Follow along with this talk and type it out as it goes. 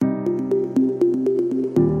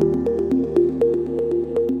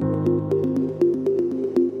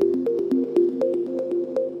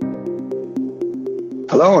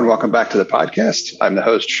Hello and welcome back to the podcast. I'm the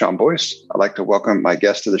host, Sean Boyce. I'd like to welcome my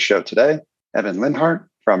guest to the show today, Evan Linhardt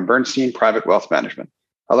from Bernstein Private Wealth Management.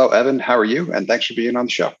 Hello, Evan. How are you? And thanks for being on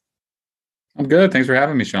the show. I'm good. Thanks for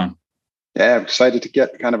having me, Sean. Yeah, I'm excited to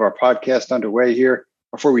get kind of our podcast underway here.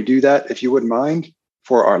 Before we do that, if you wouldn't mind,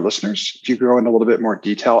 for our listeners, if you could go into a little bit more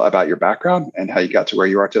detail about your background and how you got to where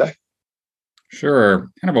you are today. Sure.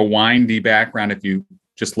 Kind of a windy background if you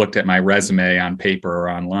just looked at my resume on paper or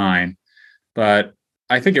online. But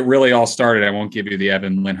I think it really all started, I won't give you the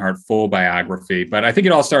Evan Linhardt full biography, but I think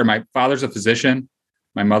it all started. My father's a physician.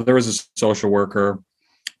 My mother was a social worker,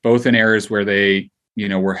 both in areas where they,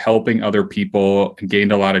 were helping other people and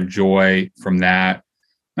gained a lot of joy from that.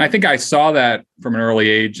 And I think I saw that from an early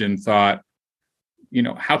age and thought,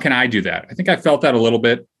 how can I do that? I think I felt that a little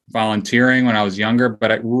bit volunteering when I was younger,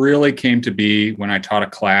 but it really came to be when I taught a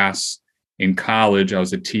class in college. I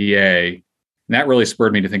was a TA, and that really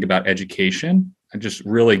spurred me to think about education. I just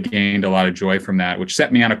really gained a lot of joy from that, which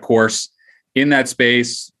set me on a course in that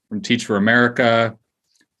space, from Teach for America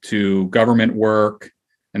to government work,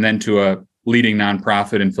 and then to a leading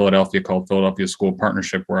nonprofit in Philadelphia called Philadelphia School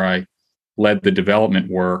Partnership, where I led the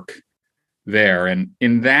development work there. And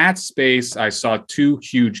in that space, I saw two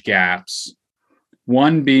huge gaps.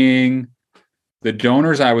 One being the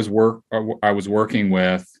donors I was working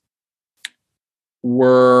with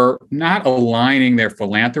were not aligning their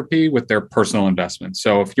philanthropy with their personal investments.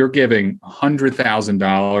 So if you're giving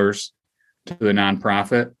 $100,000 to the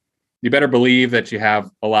nonprofit, you better believe that you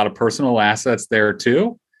have a lot of personal assets there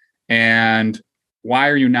too. And why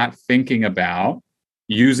are you not thinking about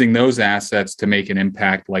using those assets to make an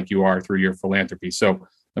impact like you are through your philanthropy? So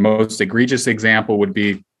the most egregious example would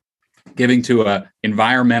be giving to an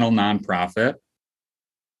environmental nonprofit.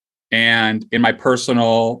 And in my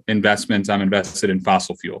personal investments, I'm invested in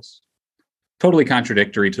fossil fuels. Totally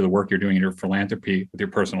contradictory to the work you're doing in your philanthropy with your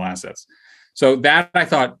personal assets. So that, I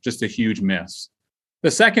thought, just a huge miss.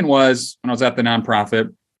 The second was when I was at the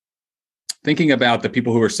nonprofit, thinking about the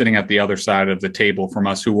people who were sitting at the other side of the table from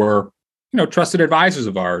us, who were, trusted advisors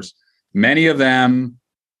of ours. Many of them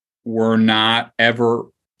were not ever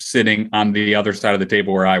sitting on the other side of the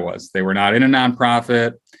table where I was. They were not in a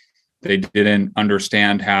nonprofit. They didn't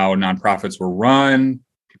understand how nonprofits were run,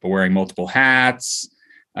 people wearing multiple hats,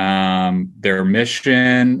 their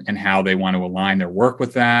mission, and how they want to align their work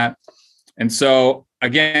with that. And so,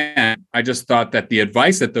 again, I just thought that the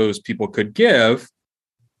advice that those people could give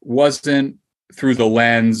wasn't through the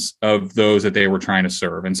lens of those that they were trying to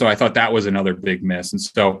serve. And so I thought that was another big miss. And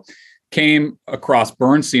so came across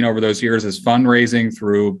Bernstein over those years as fundraising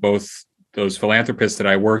through both those philanthropists that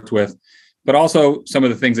I worked with, but also some of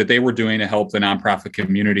the things that they were doing to help the nonprofit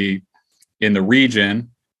community in the region.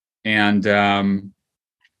 And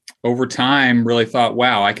over time, really thought,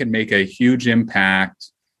 wow, I could make a huge impact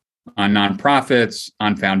on nonprofits,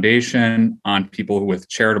 on foundation, on people with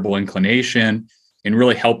charitable inclination, in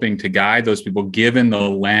really helping to guide those people, given the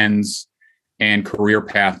lens and career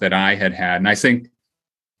path that I had had. And I think,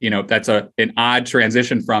 that's an odd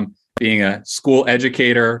transition from being a school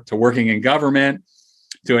educator to working in government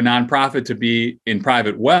to a nonprofit to be in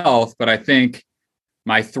private wealth. But I think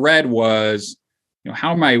my thread was,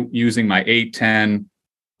 how am I using my 8-10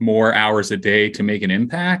 more hours a day to make an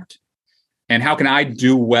impact? And how can I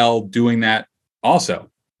do well doing that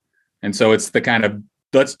also? And so it's the kind of,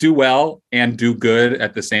 let's do well and do good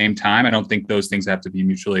at the same time. I don't think those things have to be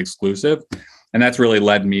mutually exclusive. And that's really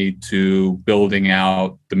led me to building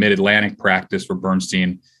out the Mid-Atlantic practice for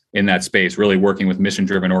Bernstein in that space, really working with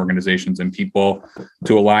mission-driven organizations and people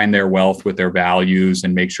to align their wealth with their values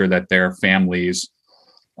and make sure that their families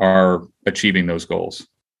are achieving those goals.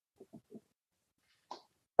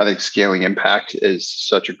 I think scaling impact is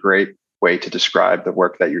such a great way to describe the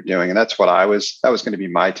work that you're doing. And that's what that was going to be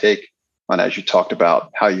my take on, as you talked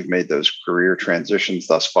about how you've made those career transitions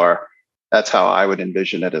thus far. That's how I would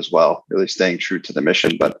envision it as well, really staying true to the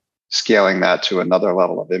mission, but scaling that to another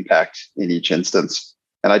level of impact in each instance.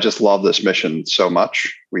 And I just love this mission so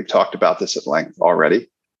much. We've talked about this at length already,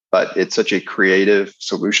 but it's such a creative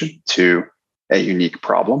solution to a unique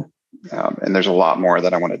problem. And there's a lot more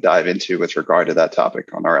that I want to dive into with regard to that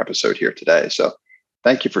topic on our episode here today. So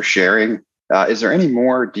thank you for sharing. Is there any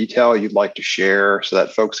more detail you'd like to share so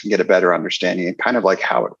that folks can get a better understanding and kind of like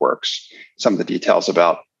how it works? Some of the details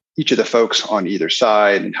about each of the folks on either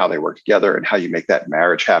side and how they work together and how you make that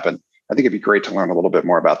marriage happen. I think it'd be great to learn a little bit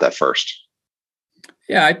more about that first.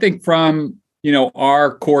 Yeah, I think from,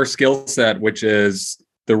 our core skill set, which is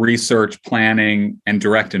the research, planning, and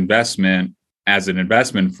direct investment as an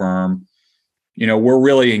investment firm, we're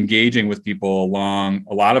really engaging with people along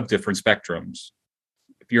a lot of different spectrums.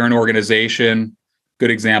 If you're an organization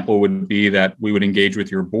good example would be that we would engage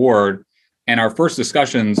with your board, and our first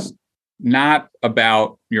discussions, not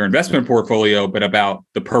about your investment portfolio, but about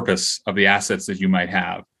the purpose of the assets that you might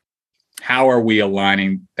have. How are we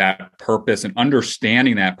aligning that purpose and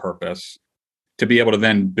understanding that purpose to be able to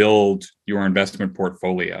then build your investment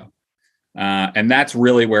portfolio? And that's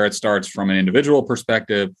really where it starts from an individual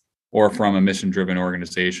perspective or from a mission-driven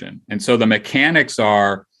organization. And so the mechanics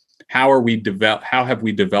are, how have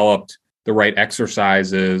we developed the right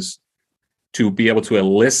exercises to be able to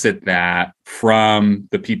elicit that from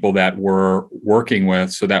the people that we're working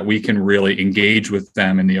with so that we can really engage with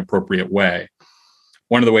them in the appropriate way.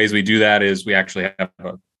 One of the ways we do that is we actually have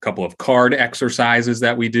a couple of card exercises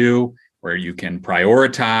that we do where you can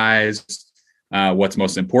prioritize what's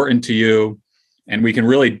most important to you. And we can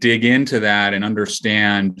really dig into that and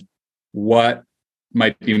understand what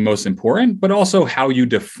might be most important, but also how you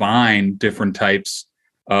define different types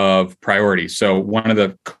of priorities. So one of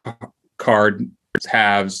the cards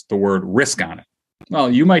has the word risk on it.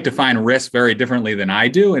 Well, you might define risk very differently than I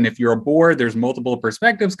do. And if you're a board, there's multiple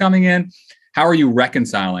perspectives coming in. How are you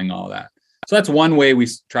reconciling all that? So that's one way we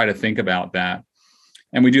try to think about that.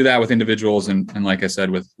 And we do that with individuals and like I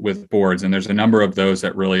said, with boards. And there's a number of those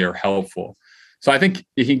that really are helpful. So I think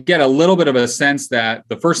you can get a little bit of a sense that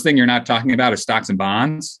the first thing you're not talking about is stocks and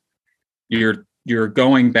bonds. You're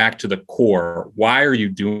going back to the core. Why are you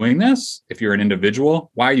doing this? If you're an individual,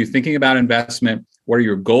 why are you thinking about investment? What are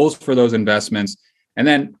your goals for those investments? And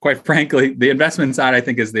then, quite frankly, the investment side, I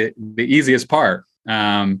think, is the easiest part.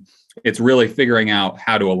 It's really figuring out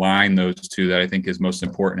how to align those two that I think is most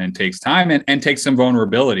important and takes time and takes some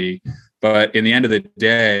vulnerability. But in the end of the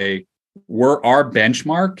day, our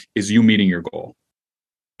benchmark is you meeting your goal.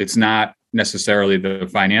 It's not necessarily the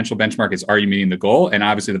financial benchmark. It's, are you meeting the goal? And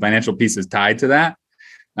obviously the financial piece is tied to that.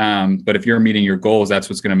 But if you're meeting your goals, that's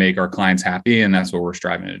what's going to make our clients happy. And that's what we're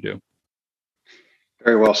striving to do.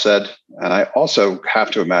 Very well said. And I also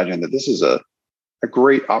have to imagine that this is a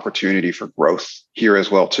great opportunity for growth here as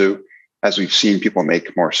well, too, as we've seen people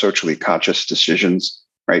make more socially conscious decisions,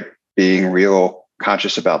 right? Being real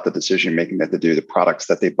conscious about the decision making that they do, the products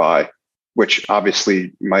that they buy, which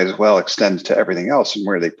obviously might as well extend to everything else and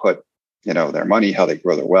where they put, their money, how they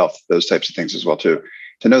grow their wealth, those types of things as well, too.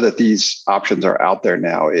 To know that these options are out there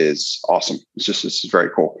now is awesome. This is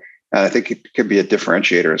very cool. And I think it could be a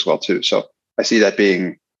differentiator as well, too. So I see that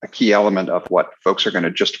being a key element of what folks are going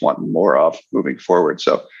to just want more of moving forward.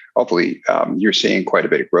 So hopefully you're seeing quite a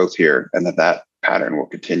bit of growth here and that pattern will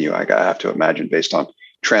continue. I have to imagine based on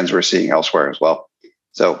trends we're seeing elsewhere as well.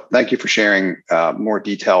 So thank you for sharing more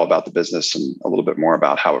detail about the business and a little bit more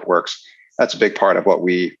about how it works. That's a big part of what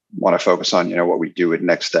we want to focus on. What we do at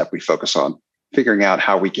Next Step, we focus on figuring out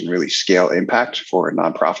how we can really scale impact for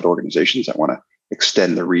nonprofit organizations that want to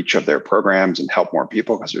extend the reach of their programs and help more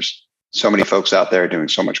people, because there's so many folks out there doing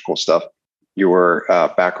so much cool stuff. Your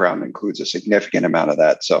background includes a significant amount of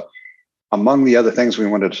that. So among the other things we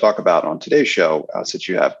wanted to talk about on today's show, since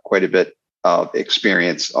you have quite a bit of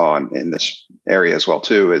experience in this area as well,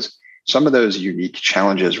 too, is some of those unique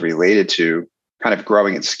challenges related to kind of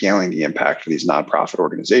growing and scaling the impact for these nonprofit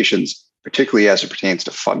organizations, particularly as it pertains to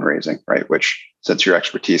fundraising, right? Which, since your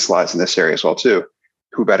expertise lies in this area as well, too,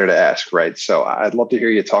 who better to ask, right? So I'd love to hear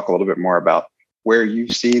you talk a little bit more about where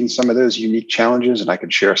you've seen some of those unique challenges, and I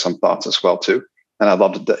could share some thoughts as well, too. And I'd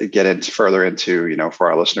love to get further into, for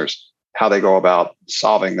our listeners, how they go about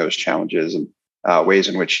solving those challenges and ways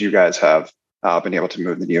in which you guys have been able to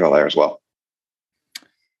move the needle there as well.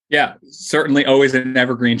 Yeah, certainly always an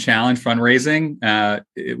evergreen challenge, fundraising.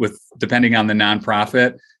 Depending on the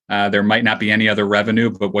nonprofit, there might not be any other revenue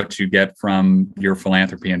but what you get from your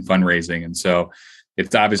philanthropy and fundraising. And so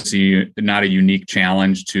it's obviously not a unique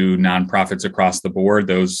challenge to nonprofits across the board,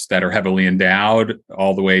 those that are heavily endowed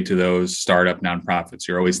all the way to those startup nonprofits.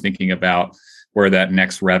 You're always thinking about where that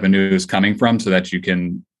next revenue is coming from so that you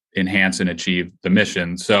can enhance and achieve the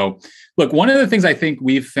mission. So look, one of the things I think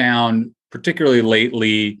we've found, particularly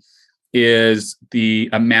lately, is the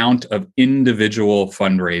amount of individual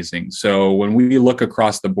fundraising. So when we look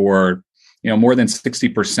across the board, more than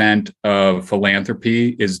 60% of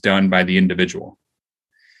philanthropy is done by the individual.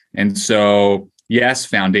 And so, yes,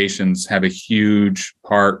 foundations have a huge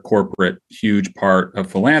part, huge part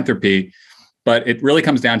of philanthropy, but it really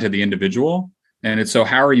comes down to the individual. And it's, so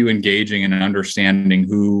how are you engaging and understanding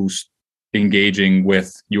who's engaging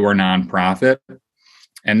with your nonprofit?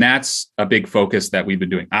 And that's a big focus that we've been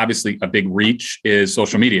doing. Obviously, a big reach is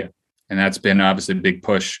social media. And that's been obviously a big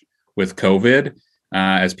push with COVID.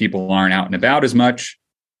 As people aren't out and about as much,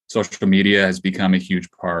 social media has become a huge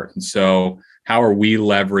part. And so how are we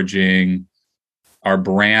leveraging our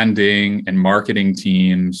branding and marketing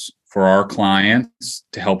teams for our clients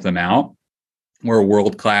to help them out. We're a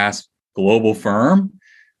world-class global firm.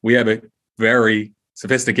 We have a very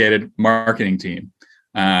sophisticated marketing team.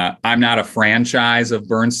 I'm not a franchise of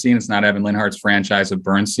Bernstein. It's not Evan Linhardt's franchise of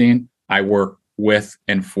Bernstein. I work with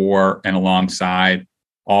and for and alongside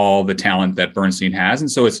all the talent that Bernstein has.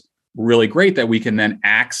 And so it's really great that we can then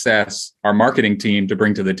access our marketing team to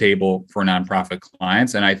bring to the table for nonprofit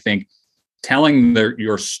clients. And I think telling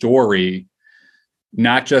your story,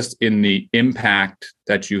 not just in the impact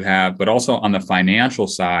that you have, but also on the financial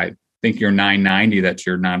side. I think your 990 that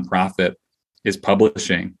your nonprofit is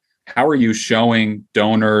publishing. How are you showing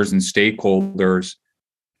donors and stakeholders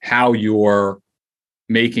how you're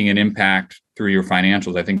making an impact through your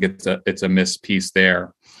financials? I think it's a missed piece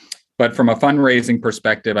there. But from a fundraising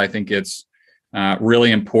perspective, I think it's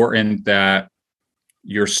really important that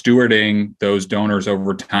you're stewarding those donors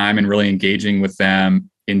over time and really engaging with them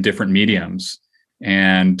in different mediums.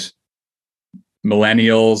 And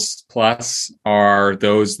millennials plus are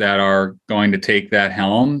those that are going to take that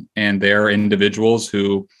helm, and they're individuals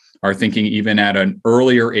who are thinking even at an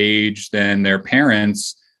earlier age than their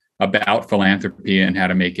parents about philanthropy and how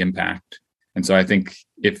to make impact. And so I think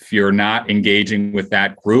if you're not engaging with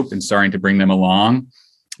that group and starting to bring them along,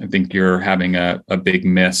 I think you're having a big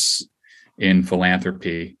miss in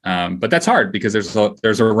philanthropy. But that's hard because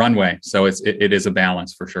there's a runway. So it is a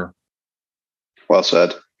balance for sure. Well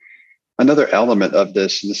said. Another element of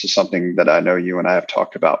this, and this is something that I know you and I have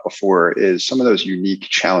talked about before, is some of those unique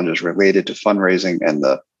challenges related to fundraising and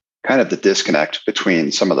the kind of the disconnect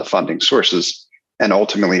between some of the funding sources and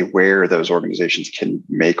ultimately where those organizations can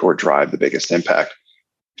make or drive the biggest impact.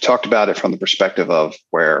 We talked about it from the perspective of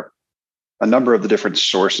where a number of the different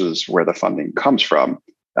sources where the funding comes from,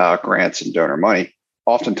 grants and donor money,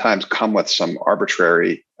 oftentimes come with some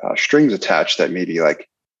arbitrary strings attached that may be like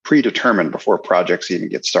predetermined before projects even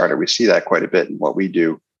get started. We see that quite a bit in what we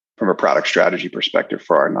do from a product strategy perspective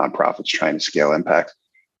for our nonprofits trying to scale impact.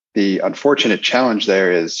 The unfortunate challenge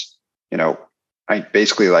there is, I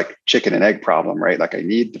basically like chicken and egg problem, right? Like I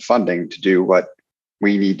need the funding to do what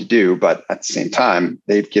we need to do, but at the same time,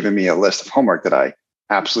 they've given me a list of homework that I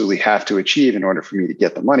absolutely have to achieve in order for me to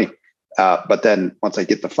get the money. But then once I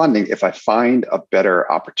get the funding, if I find a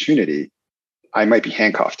better opportunity, I might be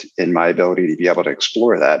handcuffed in my ability to be able to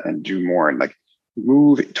explore that and do more and like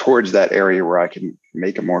move towards that area where I can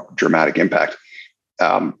make a more dramatic impact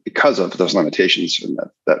because of those limitations and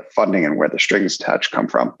that funding and where the strings attached come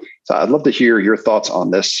from. So I'd love to hear your thoughts on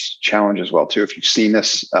this challenge as well, too, if you've seen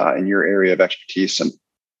this in your area of expertise and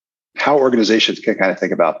how organizations can kind of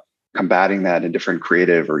think about combating that in different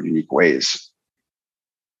creative or unique ways.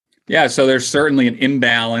 Yeah, so there's certainly an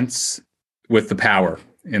imbalance with the power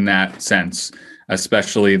in that sense,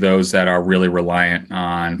 especially those that are really reliant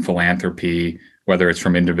on philanthropy, whether it's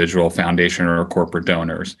from individual foundation or corporate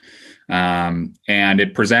donors. And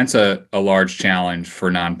it presents a large challenge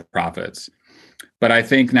for nonprofits. But I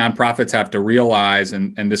think nonprofits have to realize,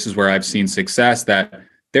 and this is where I've seen success, that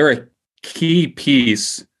they're a key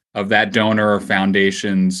piece of that donor or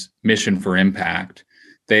foundation's mission for impact.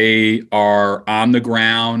 They are on the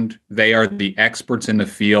ground. They are the experts in the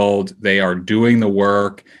field. They are doing the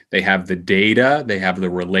work. They have the data. They have the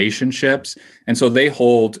relationships. And so they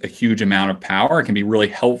hold a huge amount of power. It can be really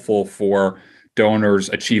helpful for donors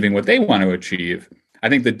achieving what they want to achieve. I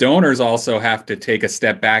think the donors also have to take a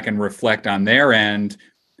step back and reflect on their end.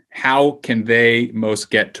 How can they most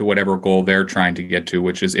get to whatever goal they're trying to get to,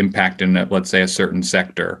 which is impact in, let's say, a certain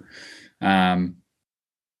sector? Are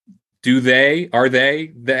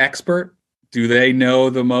they the expert? Do they know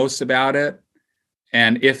the most about it?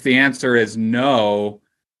 And if the answer is no,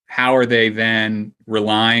 how are they then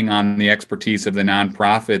relying on the expertise of the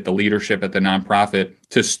nonprofit, the leadership at the nonprofit,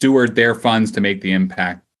 to steward their funds to make the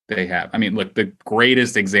impact they have? I mean, look, the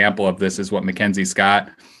greatest example of this is what Mackenzie Scott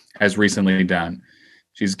has recently done.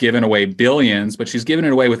 She's given away billions, but she's given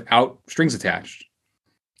it away without strings attached.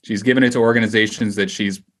 She's given it to organizations that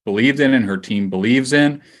she's believed in and her team believes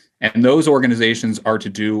in. And those organizations are to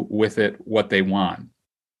do with it what they want.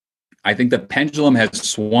 I think the pendulum has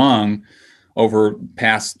swung over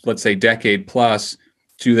past, let's say, decade plus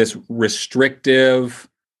to this restrictive,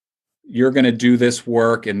 you're going to do this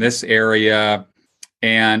work in this area.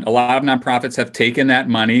 And a lot of nonprofits have taken that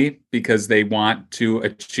money because they want to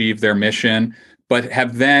achieve their mission, but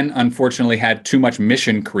have then unfortunately had too much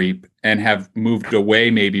mission creep and have moved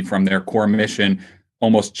away maybe from their core mission,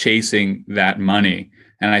 almost chasing that money.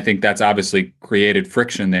 And I think that's obviously created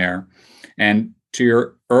friction there. And to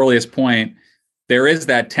your earliest point, there is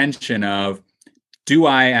that tension of, do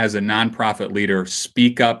I, as a nonprofit leader,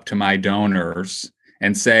 speak up to my donors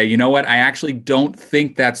and say, you know what, I actually don't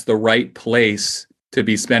think that's the right place to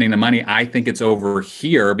be spending the money. I think it's over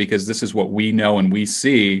here because this is what we know and we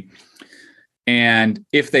see. And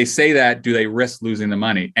if they say that, do they risk losing the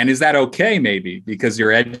money? And is that okay? Maybe because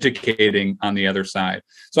you're educating on the other side.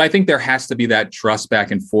 So I think there has to be that trust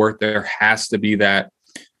back and forth. There has to be that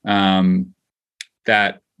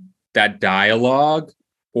that dialogue,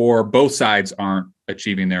 or both sides aren't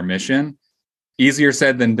achieving their mission. Easier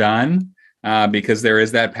said than done, because there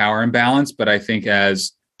is that power imbalance. But I think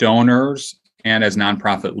as donors and as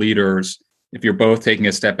nonprofit leaders, if you're both taking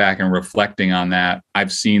a step back and reflecting on that,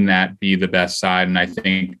 I've seen that be the best side. And I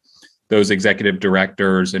think those executive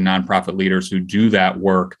directors and nonprofit leaders who do that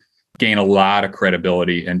work gain a lot of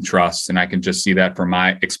credibility and trust. And I can just see that from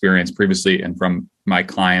my experience previously and from my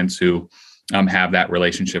clients who have that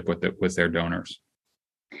relationship with their donors.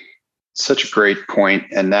 Such a great point.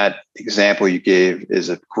 And that example you gave is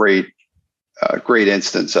a great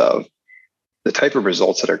instance of the type of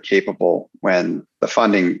results that are capable when the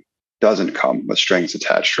funding doesn't come with strings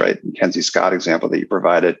attached, right? Mackenzie Scott example that you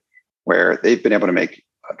provided, where they've been able to make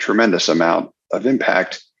a tremendous amount of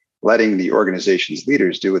impact, letting the organization's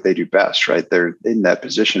leaders do what they do best, right? They're in that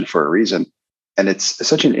position for a reason. And it's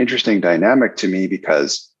such an interesting dynamic to me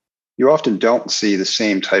because you often don't see the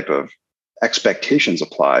same type of expectations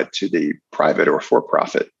applied to the private or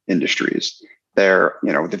for-profit industries. They're, the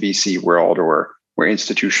VC world, or where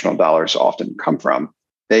institutional dollars often come from.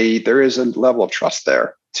 There is a level of trust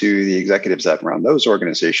there to the executives that run those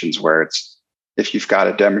organizations, where it's, if you've got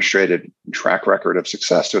a demonstrated track record of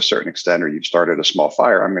success to a certain extent, or you've started a small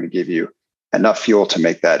fire, I'm going to give you enough fuel to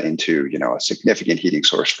make that into, a significant heating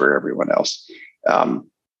source for everyone else.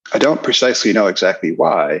 I don't precisely know exactly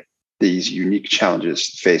why these unique challenges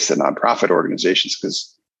face the nonprofit organizations,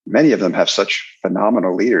 because many of them have such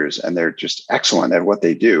phenomenal leaders and they're just excellent at what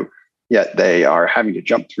they do. Yet they are having to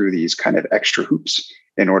jump through these kind of extra hoops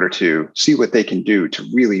in order to see what they can do to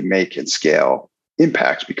really make and scale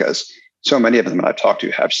impact, because so many of them that I've talked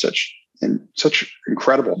to have such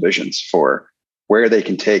incredible visions for where they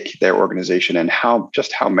can take their organization and how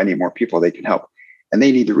many more people they can help. And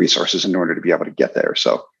they need the resources in order to be able to get there.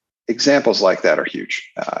 So examples like that are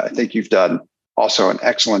huge. I think you've done also an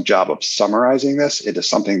excellent job of summarizing this into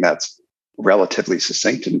something that's relatively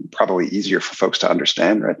succinct and probably easier for folks to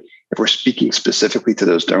understand, right? If we're speaking specifically to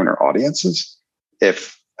those donor audiences,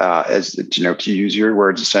 to use your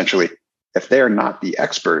words, essentially, if they're not the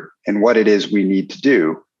expert in what it is we need to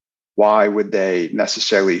do, why would they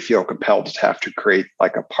necessarily feel compelled to have to create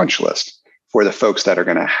like a punch list for the folks that are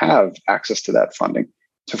going to have access to that funding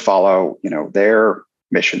to follow, their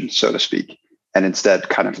mission, so to speak, and instead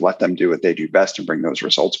kind of let them do what they do best and bring those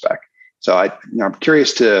results back. So I'm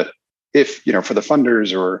curious if for the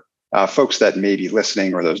funders or folks that may be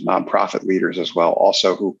listening, or those nonprofit leaders as well,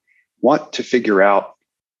 also who want to figure out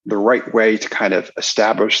the right way to kind of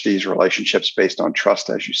establish these relationships based on trust,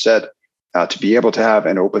 as you said, to be able to have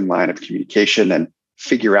an open line of communication and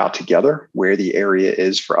figure out together where the area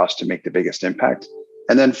is for us to make the biggest impact.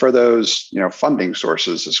 And then for those, funding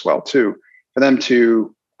sources as well, too, for them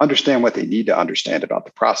to understand what they need to understand about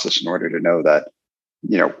the process in order to know that,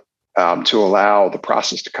 to allow the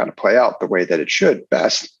process to kind of play out the way that it should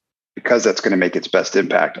best, because that's going to make its best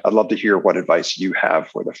impact. I'd love to hear what advice you have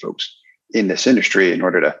for the folks in this industry in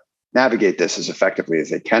order to navigate this as effectively as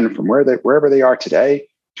they can from wherever they are today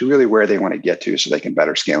to really where they want to get to so they can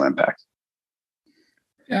better scale impact.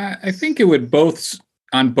 Yeah, I think it would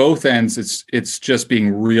on both ends, it's just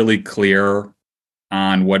being really clear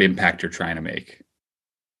on what impact you're trying to make.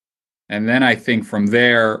 And then I think from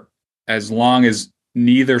there, as long as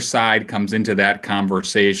neither side comes into that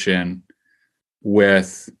conversation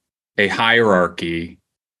with a hierarchy,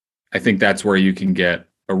 I think that's where you can get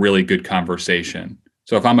a really good conversation.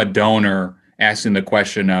 So if I'm a donor asking the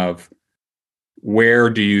question of, where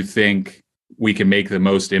do you think we can make the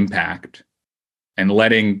most impact, and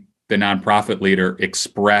letting the nonprofit leader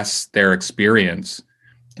express their experience,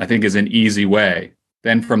 I think is an easy way.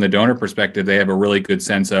 Then from the donor perspective, they have a really good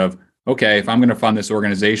sense of, okay, if I'm going to fund this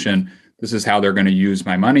organization, this is how they're going to use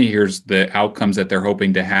my money. Here's the outcomes that they're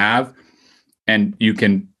hoping to have. And you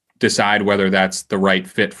can decide whether that's the right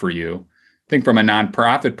fit for you. I think from a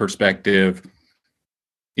nonprofit perspective,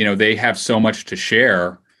 they have so much to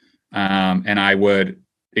share. And I would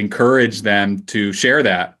encourage them to share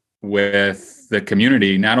that with the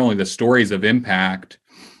community, not only the stories of impact,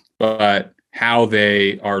 but how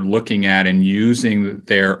they are looking at and using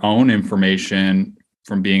their own information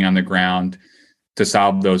from being on the ground to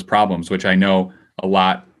solve those problems, which I know a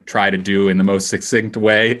lot try to do in the most succinct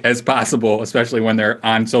way as possible, especially when they're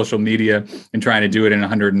on social media and trying to do it in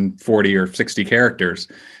 140 or 60 characters.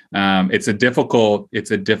 It's a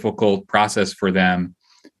difficult process for them,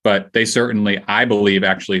 but they certainly, I believe,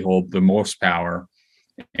 actually hold the most power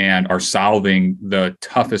and are solving the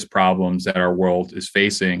toughest problems that our world is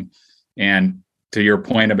facing. And to your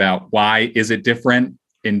point about why is it different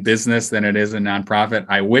in business than it is in nonprofit,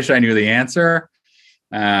 I wish I knew the answer.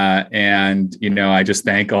 And, I just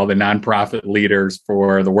thank all the nonprofit leaders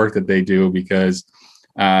for the work that they do, because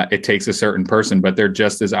it takes a certain person, but they're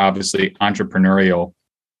just as obviously entrepreneurial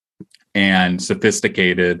and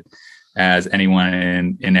sophisticated as anyone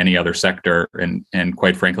in any other sector, and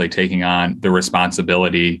quite frankly, taking on the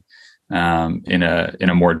responsibility in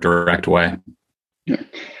a more direct way. Yeah.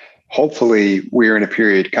 Hopefully, we're in a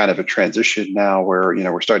period, kind of a transition now, where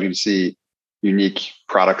we're starting to see unique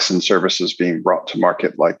products and services being brought to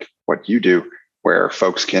market, like what you do, where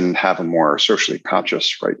folks can have a more socially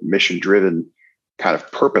conscious, right, mission-driven kind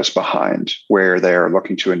of purpose behind where they're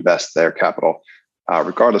looking to invest their capital,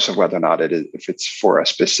 regardless of whether or not if it's for a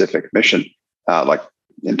specific mission, like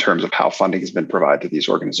in terms of how funding has been provided to these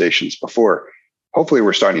organizations before. Hopefully,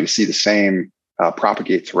 we're starting to see the same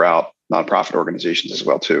propagate throughout nonprofit organizations as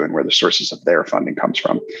well too, and where the sources of their funding comes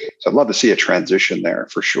from. So I'd love to see a transition there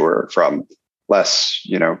for sure, from less,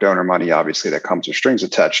 donor money, obviously, that comes with strings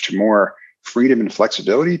attached, to more freedom and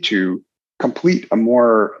flexibility to complete a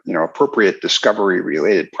more, appropriate discovery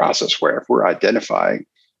related process, where if we're identifying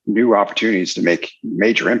new opportunities to make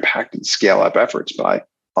major impact and scale up efforts by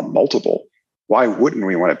a multiple, why wouldn't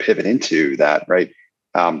we want to pivot into that, right?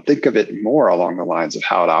 Think of it more along the lines of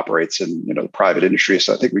how it operates in the private industry.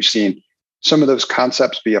 So I think we've seen some of those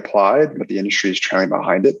concepts be applied, but the industry is trailing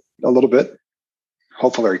behind it a little bit.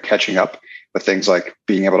 Hopefully, they're catching up with things like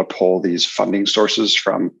being able to pull these funding sources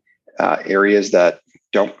from areas that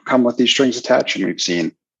don't come with these strings attached. And we've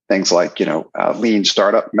seen things like lean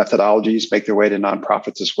startup methodologies make their way to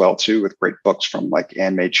nonprofits as well too, with great books from like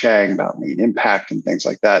Ann Mei Chang about lean impact and things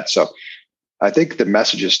like that. So I think the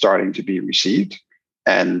message is starting to be received.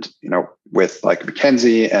 And, with like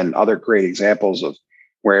McKinsey and other great examples of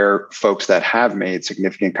where folks that have made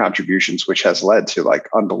significant contributions, which has led to like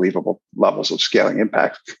unbelievable levels of scaling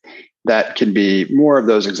impact, that can be more of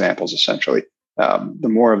those examples, essentially. The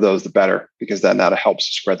more of those, the better, because then that helps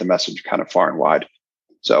spread the message kind of far and wide.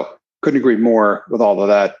 So couldn't agree more with all of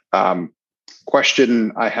that.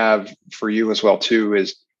 Question I have for you as well too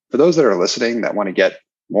is, for those that are listening that want to get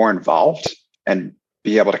more involved and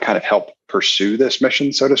be able to kind of help pursue this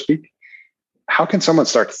mission, so to speak, how can someone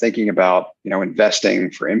start thinking about, investing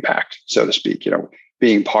for impact, so to speak,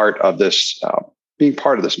 being part of this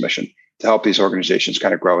mission to help these organizations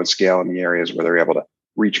kind of grow and scale in the areas where they're able to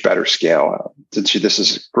reach better scale? Since this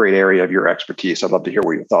is a great area of your expertise, I'd love to hear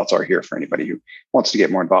what your thoughts are here for anybody who wants to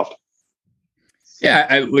get more involved.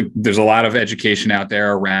 Yeah, look, there's a lot of education out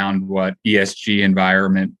there around what ESG,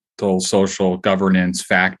 environmental, social governance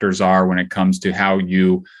factors are when it comes to how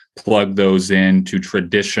you plug those into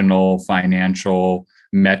traditional financial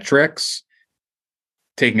metrics.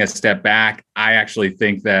 Taking a step back, I actually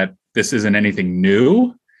think that this isn't anything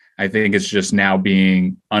new. I think it's just now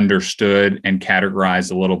being understood and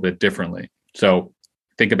categorized a little bit differently. So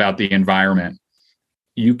think about the environment.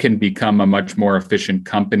 You can become a much more efficient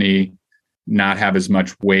company, not have as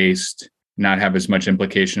much waste, not have as much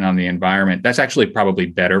implication on the environment. That's actually probably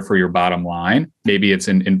better for your bottom line. Maybe it's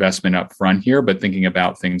an investment up front here, but thinking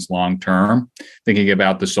about things long term, thinking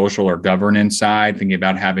about the social or governance side, thinking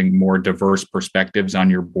about having more diverse perspectives on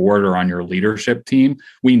your board or on your leadership team.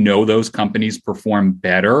 We know those companies perform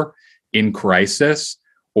better in crisis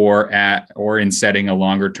or in setting a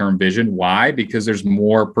longer term vision. Why? Because there's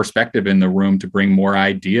more perspective in the room to bring more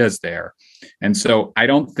ideas there. And so I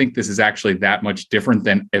don't think this is actually that much different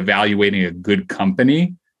than evaluating a good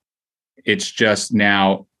company. It's just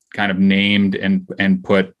now kind of named and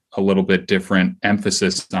put a little bit different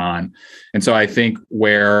emphasis on. And so I think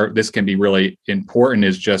where this can be really important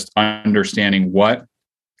is just understanding what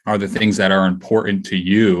are the things that are important to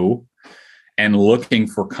you and looking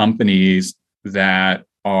for companies that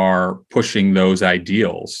are pushing those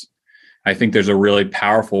ideals. I think there's a really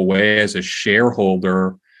powerful way as a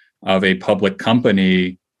shareholder of a public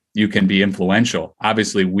company, you can be influential.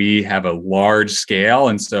 Obviously, we have a large scale.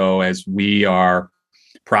 And so as we are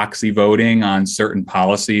proxy voting on certain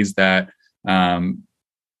policies that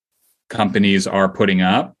companies are putting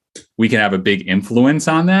up, we can have a big influence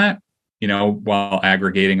on that, while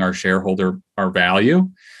aggregating our value.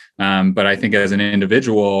 But I think as an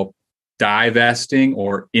individual, divesting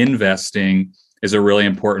or investing is a really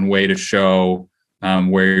important way to show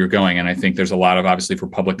where you're going. And I think there's a lot of, obviously for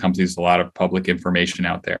public companies, a lot of public information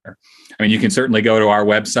out there. I mean, you can certainly go to our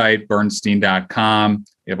website, Bernstein.com.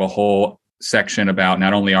 We have a whole section about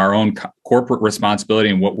not only our own corporate responsibility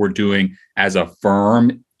and what we're doing as a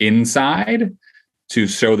firm inside to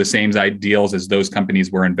show the same ideals as those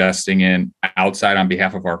companies we're investing in outside on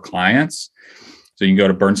behalf of our clients. So you can go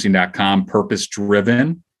to Bernstein.com, purpose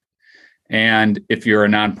driven. And if you're a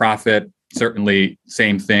nonprofit, certainly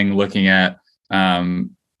same thing, looking at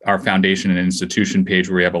our foundation and institution page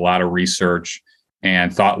where we have a lot of research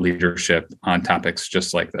and thought leadership on topics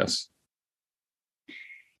just like this.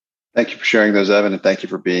 Thank you for sharing those, Evan, and thank you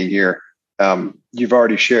for being here. You've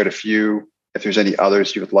already shared a few. If there's any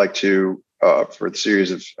others you would like to, for the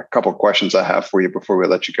series of a couple of questions I have for you before we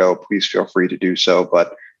let you go, please feel free to do so.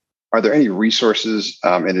 But are there any resources,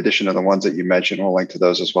 in addition to the ones that you mentioned, we'll link to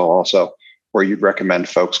those as well also, where you'd recommend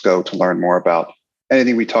folks go to learn more about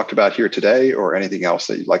anything we talked about here today or anything else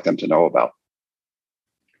that you'd like them to know about?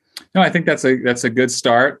 No, I think that's a good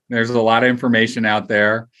start. There's a lot of information out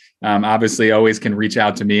there. Obviously, always can reach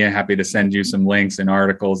out to me. I'm happy to send you some links and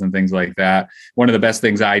articles and things like that. One of the best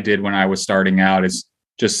things I did when I was starting out is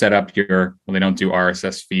just set up they don't do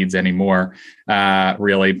RSS feeds anymore,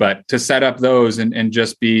 really, but to set up those and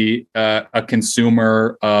just be a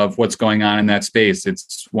consumer of what's going on in that space.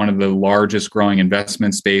 It's one of the largest growing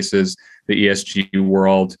investment spaces, the ESG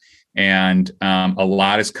world. And a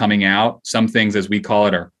lot is coming out. Some things, as we call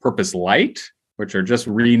it, are purpose light, which are just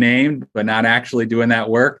renamed, but not actually doing that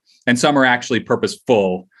work. And some are actually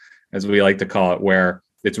purposeful, as we like to call it, where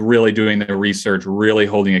it's really doing the research, really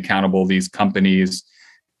holding accountable these companies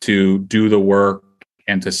to do the work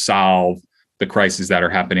and to solve the crises that are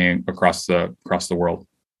happening across the world.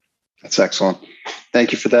 That's excellent.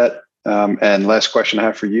 Thank you for that. And last question I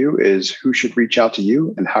have for you is, who should reach out to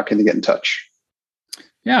you and how can they get in touch?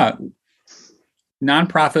 Yeah.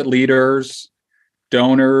 Nonprofit leaders,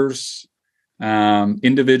 donors,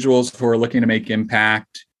 individuals who are looking to make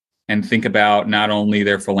impact and think about not only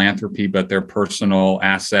their philanthropy, but their personal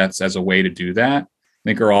assets as a way to do that. I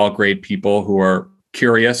think are all great people who are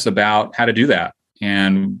curious about how to do that.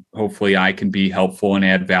 And hopefully I can be helpful and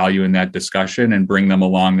add value in that discussion and bring them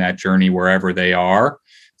along that journey wherever they are.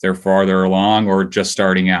 If they're farther along or just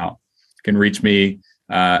starting out. You can reach me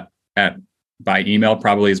by email,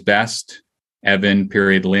 probably is best,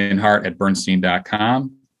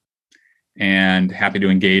 Evan.Linhardt@Bernstein.com. And happy to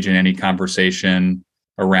engage in any conversation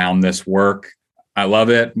around this work. I love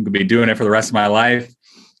it. I'm going to be doing it for the rest of my life.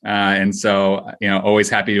 And so, always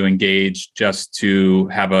happy to engage just to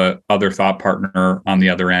have a other thought partner on the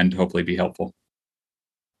other end, hopefully be helpful.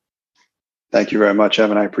 Thank you very much,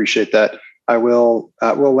 Evan. I appreciate that. We'll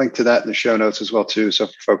link to that in the show notes as well, too. So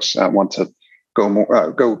if folks want to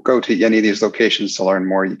go to any of these locations to learn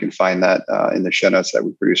more, you can find that in the show notes that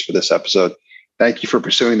we produced for this episode. Thank you for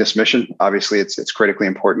pursuing this mission. Obviously, it's critically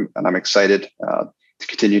important, and I'm excited to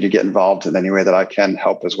continue to get involved in any way that I can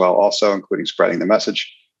help as well, also including spreading the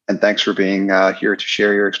message. And thanks for being here to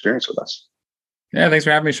share your experience with us. Yeah, thanks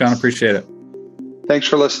for having me, Sean. Appreciate it. Thanks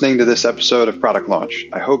for listening to this episode of Product Launch.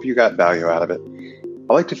 I hope you got value out of it.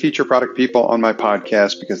 I like to feature product people on my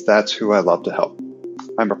podcast because that's who I love to help.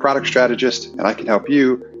 I'm a product strategist, and I can help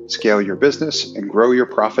you scale your business and grow your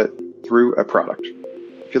profit through a product.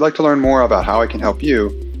 If you'd like to learn more about how I can help you,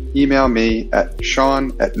 email me at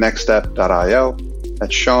sean@nextstep.io.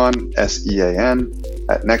 That's Sean, SEAN,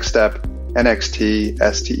 at nextstep.io.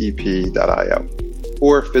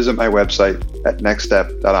 Or visit my website at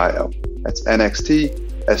nextstep.io. That's nxtstep.io.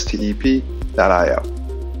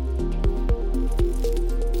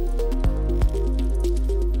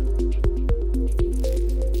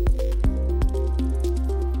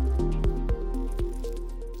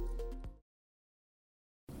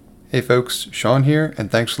 Hey folks, Sean here, and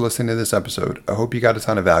thanks for listening to this episode. I hope you got a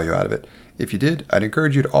ton of value out of it. If you did, I'd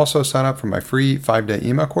encourage you to also sign up for my free 5-day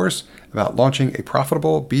email course about launching a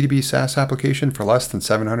profitable B2B SaaS application for less than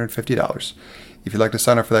 $750. If you'd like to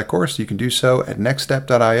sign up for that course, you can do so at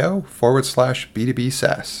nextstep.io/B2B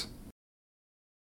SaaS.